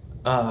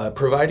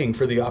providing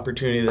for the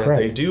opportunity that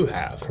they do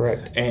have.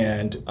 Correct.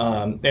 And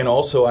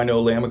also I know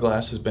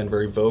Lamiglas has been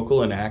very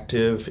vocal and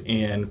active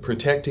in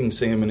protecting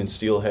salmon and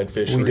steelhead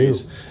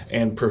fisheries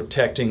and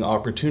protecting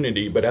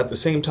opportunity. But at the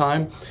same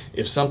time,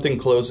 if something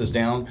closes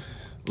down,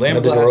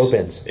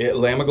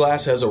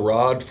 Lamiglas has a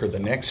rod for the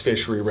next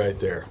fishery right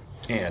there.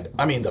 And,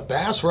 I mean, the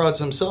bass rods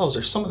themselves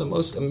are some of the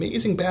most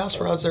amazing bass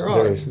rods there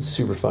are. They're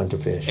super fun to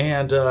fish.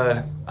 And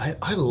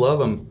I love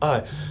them.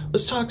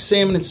 Let's talk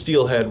salmon and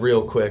steelhead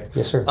real quick.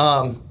 Yes, sir.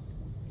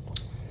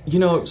 You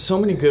know, so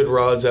many good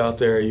rods out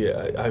there.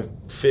 Yeah, I've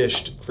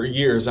fished for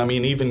years. I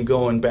mean, even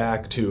going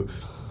back to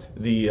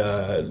the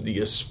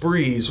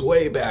Esprits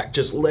way back,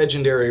 just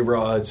legendary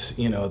rods.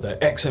 You know, the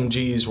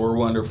XMGs were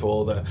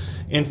wonderful. The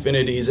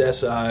Infinities,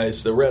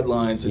 SIs, the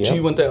Redlines, the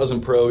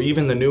G1000 Pro,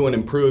 even the new and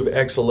improved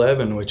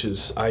X11, which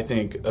is, I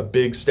think, a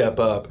big step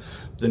up,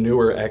 the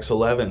newer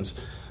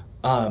X11s.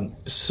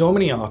 So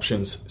many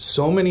options,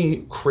 so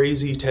many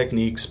crazy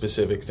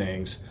technique-specific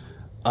things.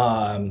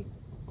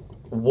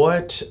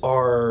 What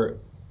are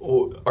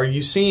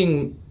you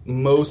seeing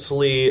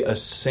mostly a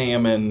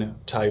salmon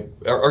type?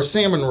 Are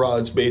salmon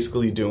rods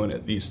basically doing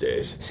it these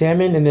days?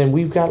 Salmon, and then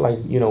we've got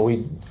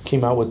we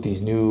came out with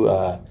these new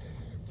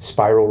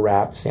spiral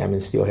wrap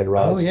salmon steelhead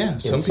rods. Oh yeah,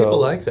 some people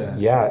like that.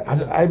 Yeah,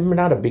 I'm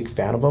not a big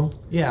fan of them.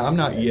 Yeah, I'm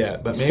not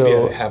yet, but maybe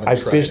I haven't tried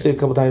it. I fished it a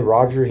couple times.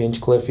 Roger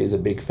Hinchcliff is a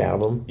big fan of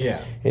them. Yeah.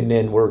 And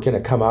then we're going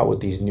to come out with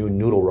these new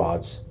noodle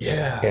rods.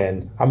 Yeah.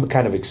 And I'm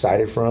kind of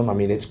excited for them. I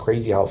mean, it's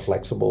crazy how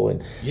flexible,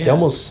 and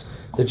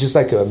they're just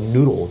like a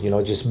noodle,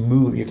 just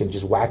move. You can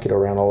just whack it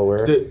around all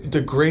over.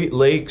 The Great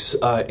Lakes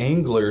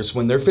anglers,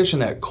 when they're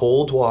fishing that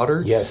cold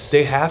water,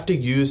 they have to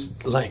use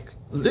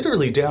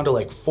literally down to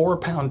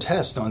 4-pound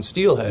test on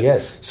steelhead.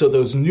 Yes. So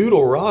those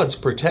noodle rods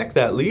protect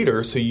that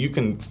leader so you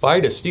can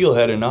fight a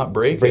steelhead and not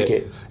break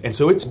it. And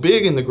so it's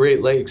big in the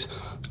Great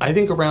Lakes. I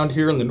think around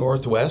here in the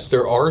Northwest,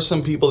 there are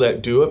some people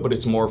that do it, but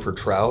it's more for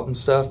trout and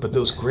stuff. But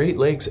those Great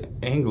Lakes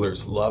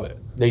anglers love it.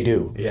 They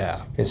do.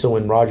 Yeah. And so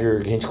when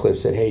Roger Hinchcliff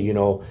said, hey,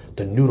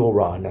 the noodle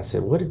rod, and I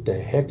said, what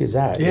the heck is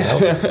that?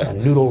 Yeah. A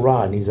noodle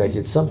rod. And he's like,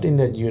 it's something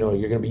that, you're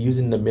going to be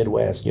using in the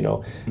Midwest,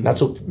 not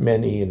so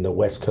many in the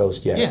West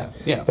Coast yet. Yeah,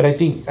 yeah. But I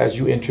think as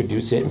you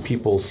introduce it and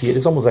people see it,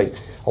 it's almost like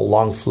a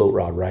long float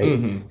rod, right?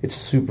 Mm-hmm. It's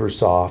super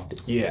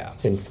soft. Yeah.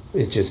 And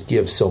it just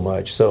gives so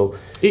much. So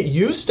it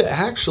used to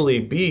actually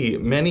be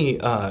many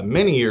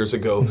years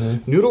ago,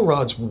 noodle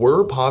rods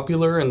were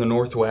popular in the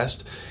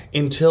Northwest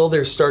until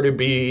there started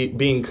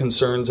being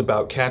concerns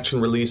about catch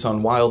and release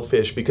on wild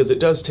fish, because it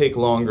does take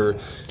longer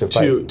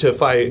to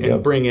fight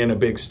and bring in a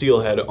big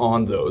steelhead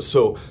on those.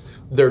 So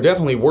there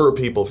definitely were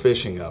people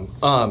fishing them.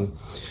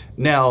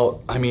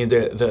 Now, I mean,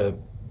 the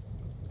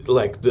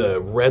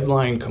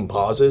Redline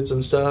composites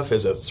and stuff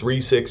is a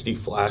 360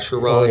 flasher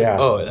rod.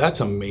 Oh, that's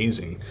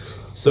amazing.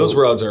 So those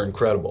rods are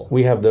incredible.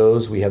 We have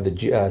those. We have the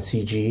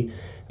CG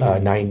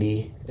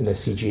 90 and the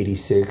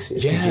CG86,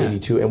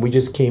 CG82, and we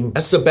just came.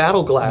 That's the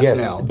Battle Glass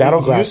now.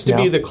 Battle Glass used to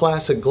be the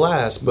classic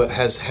glass, but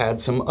has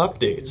had some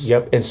updates.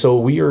 Yep, and so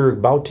we are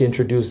about to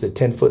introduce the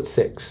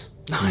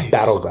 10'6"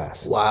 Battle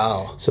Glass.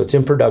 Wow! So it's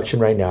in production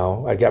right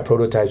now. I got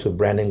prototypes with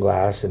Brandon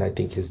Glass, and I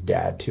think his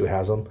dad too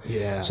has them.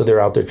 Yeah. So they're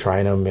out there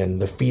trying them,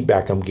 and the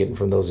feedback I'm getting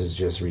from those is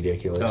just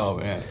ridiculous. Oh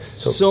man!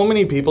 So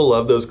many people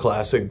love those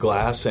classic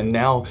glass, and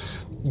now,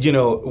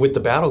 with the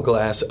Battle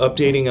Glass,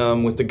 updating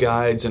them with the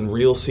guides and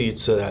reel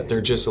seats so that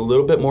they're just a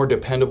little bit more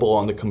dependable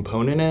on the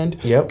component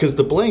end. Yep. Because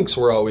the blinks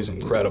were always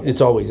incredible.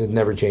 It's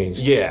never changed.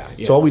 Yeah.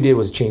 So all we did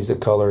was change the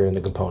color and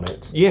the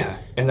components. Yeah,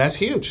 and that's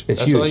huge.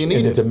 That's huge. All you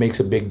need. And it makes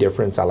a big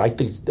difference. I like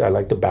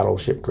the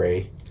Battleship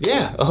gray.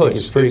 Yeah. Oh,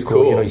 it's pretty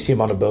cool. You see them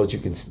on the boats, you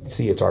can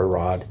see it's our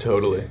rod.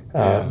 Totally.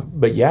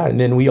 But and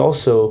then we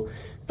also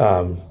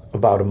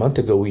about a month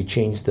ago we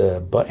changed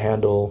the butt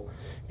handle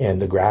and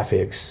the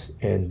graphics,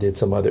 and did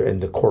some other,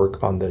 and the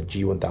cork on the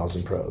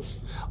G1000 Pros.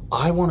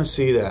 I want to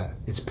see that.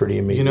 It's pretty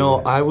amazing.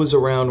 I was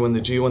around when the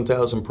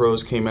G1000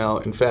 Pros came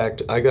out. In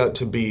fact, I got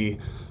to be,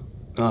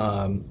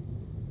 I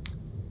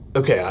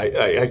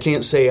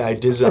can't say I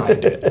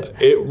designed it.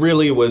 It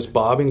really was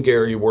Bob and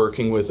Gary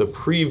working with a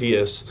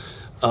previous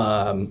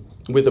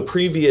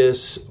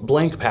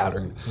blank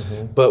pattern.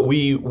 But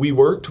we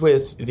worked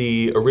with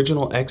the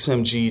original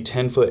XMG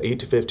 10-foot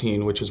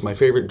 8-15, which is my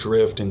favorite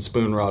drift and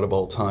spoon rod of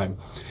all time.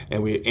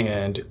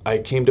 And I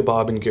came to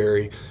Bob and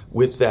Gary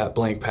with that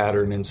blank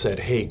pattern and said,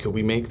 hey, could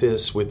we make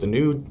this with the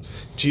new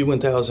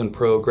G1000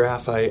 Pro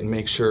graphite and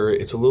make sure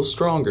it's a little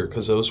stronger?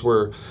 Because those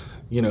were,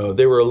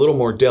 they were a little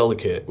more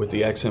delicate with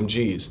the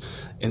XMGs.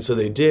 And so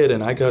they did,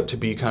 and I got to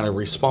be kind of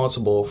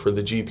responsible for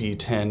the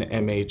GP10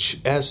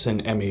 MHS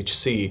and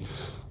MHC.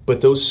 But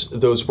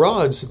those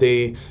rods,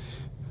 the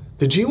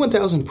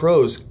G1000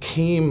 Pros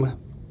came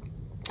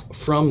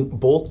from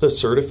both the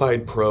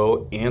Certified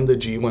Pro and the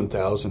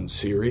G1000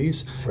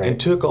 series, and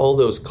took all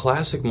those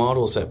classic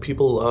models that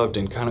people loved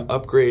and kind of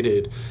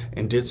upgraded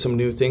and did some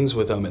new things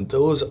with them. And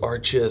those are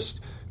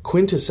just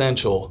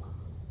quintessential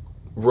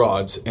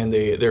rods, and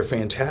they're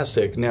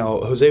fantastic. Now,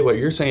 Jose, what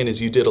you're saying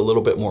is you did a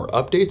little bit more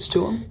updates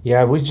to them?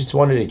 Yeah, we just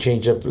wanted to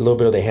change up a little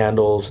bit of the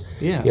handles.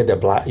 Yeah.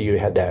 You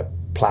had that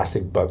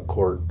plastic butt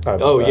cork. Cap.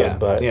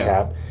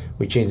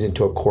 We changed it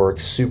into a cork,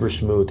 super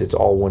smooth. It's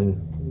all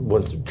one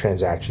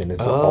transaction.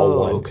 It's all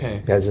one. Okay.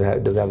 It doesn't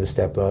have the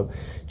step up.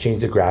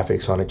 Change the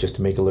graphics on it just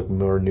to make it look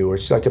more newer.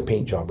 It's like a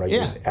paint job, right? Yeah.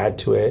 You just add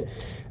to it.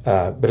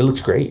 But it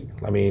looks great.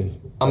 I mean,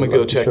 I'm going to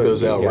go check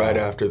those out right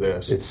after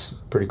this. It's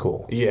pretty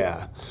cool.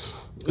 Yeah.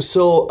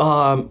 So,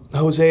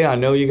 Jose, I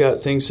know you got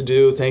things to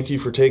do. Thank you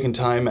for taking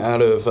time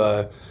out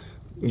of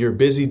your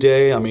busy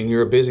day. I mean,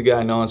 you're a busy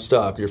guy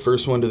nonstop. You're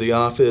first one to the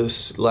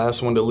office,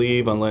 last one to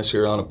leave, unless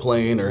you're on a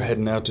plane or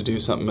heading out to do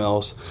something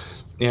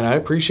else. And I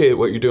appreciate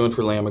what you're doing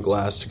for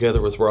Lamiglas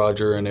together with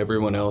Roger and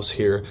everyone else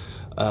here.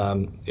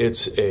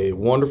 It's a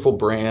wonderful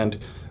brand.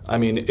 I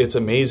mean, it's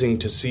amazing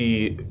to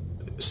see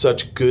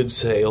such good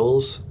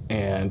sales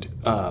and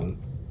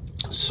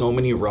so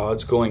many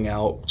rods going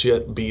out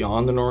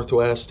beyond the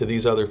Northwest to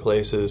these other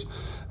places.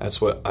 That's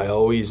what I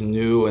always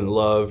knew and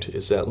loved,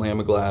 is that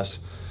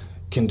Lamiglas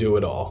can do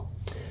it all.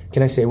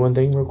 Can I say one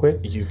thing real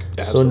quick?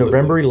 So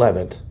November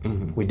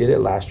 11th, we did it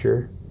last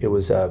year. It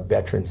was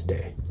Veterans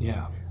Day.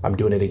 Yeah. I'm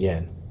doing it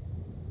again.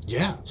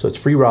 Yeah. So it's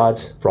free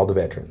rods for all the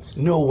veterans.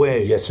 No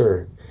way. Yes,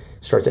 sir.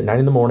 Starts at 9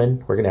 in the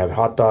morning. We're going to have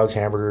hot dogs,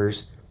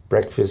 hamburgers.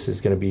 Breakfast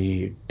is going to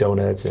be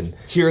donuts. And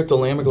here at the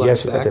Lamiglas factory?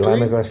 Yes, at the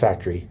Lamiglas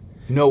factory.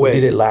 No way.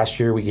 We did it last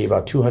year. We gave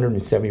out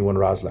 271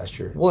 rods last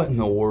year. What in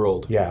the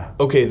world? Yeah.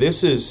 Okay,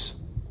 this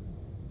is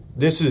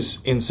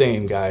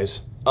insane,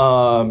 guys.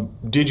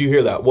 Did you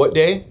hear that? What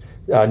day?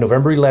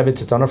 November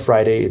 11th. It's on a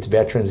Friday. It's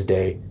Veterans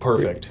Day.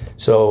 Perfect.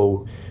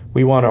 So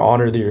we want to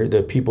honor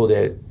the people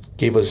that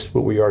gave us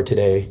what we are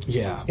today.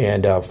 Yeah.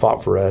 And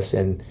fought for us.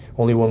 And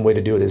only one way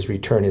to do it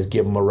is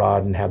give them a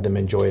rod and have them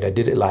enjoy it. I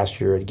did it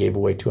last year. I gave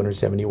away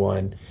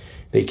 271.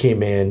 They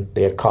came in.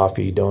 They had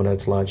coffee,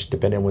 donuts, lunch,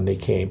 depending on when they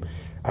came.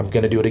 I'm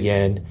going to do it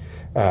again.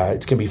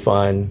 It's going to be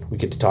fun. We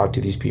get to talk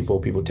to these people.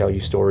 People tell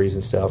you stories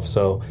and stuff.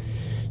 So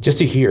just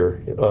to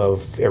hear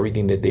of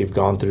everything that they've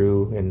gone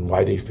through and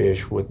why they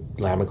fish with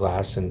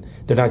Lamiglas. And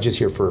they're not just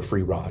here for a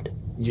free rod.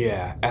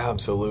 Yeah,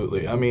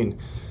 absolutely. I mean,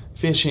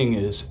 fishing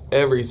is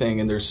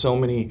everything, and there's so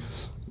many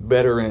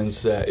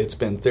veterans that it's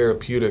been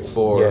therapeutic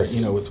for,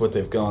 yes. With what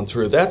they've gone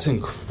through. That's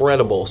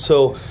incredible.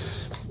 So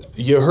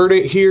you heard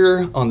it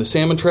here on the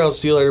Salmon Trout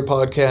Steelheader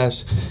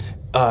podcast.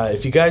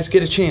 If you guys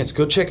get a chance,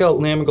 go check out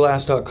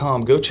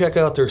lamiglas.com. Go check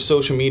out their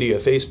social media,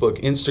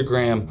 Facebook,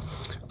 Instagram,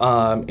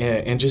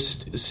 and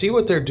just see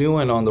what they're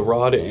doing on the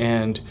rod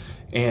end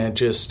and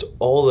just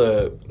all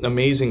the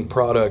amazing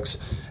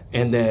products.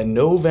 And then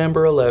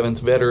November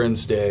 11th,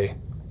 Veterans Day,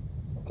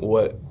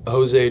 what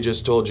Jose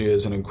just told you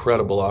is an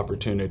incredible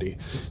opportunity.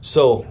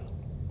 So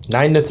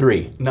 9 to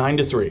 3. 9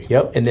 to 3.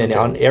 Yep. And then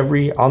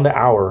every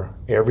hour,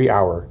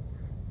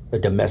 a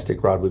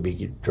domestic rod would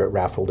be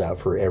raffled out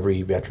for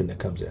every veteran that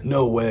comes in.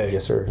 No way.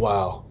 Yes, sir.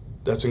 Wow.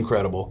 That's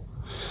incredible.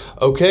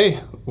 Okay.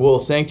 Well,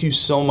 thank you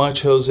so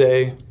much,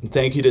 Jose. And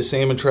thank you to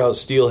Salmon Trout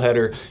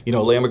Steelheader.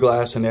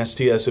 Lamiglas and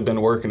STS have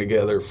been working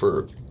together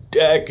for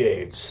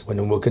decades.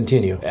 And we'll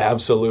continue.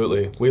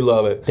 Absolutely. We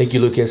love it. Thank you,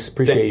 Lucas.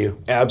 Appreciate you.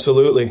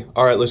 Absolutely.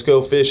 All right. Let's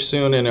go fish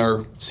soon in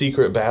our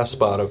secret bass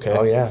spot, okay?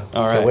 Oh, yeah.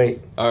 All right. Can't wait.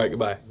 All right.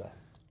 Goodbye.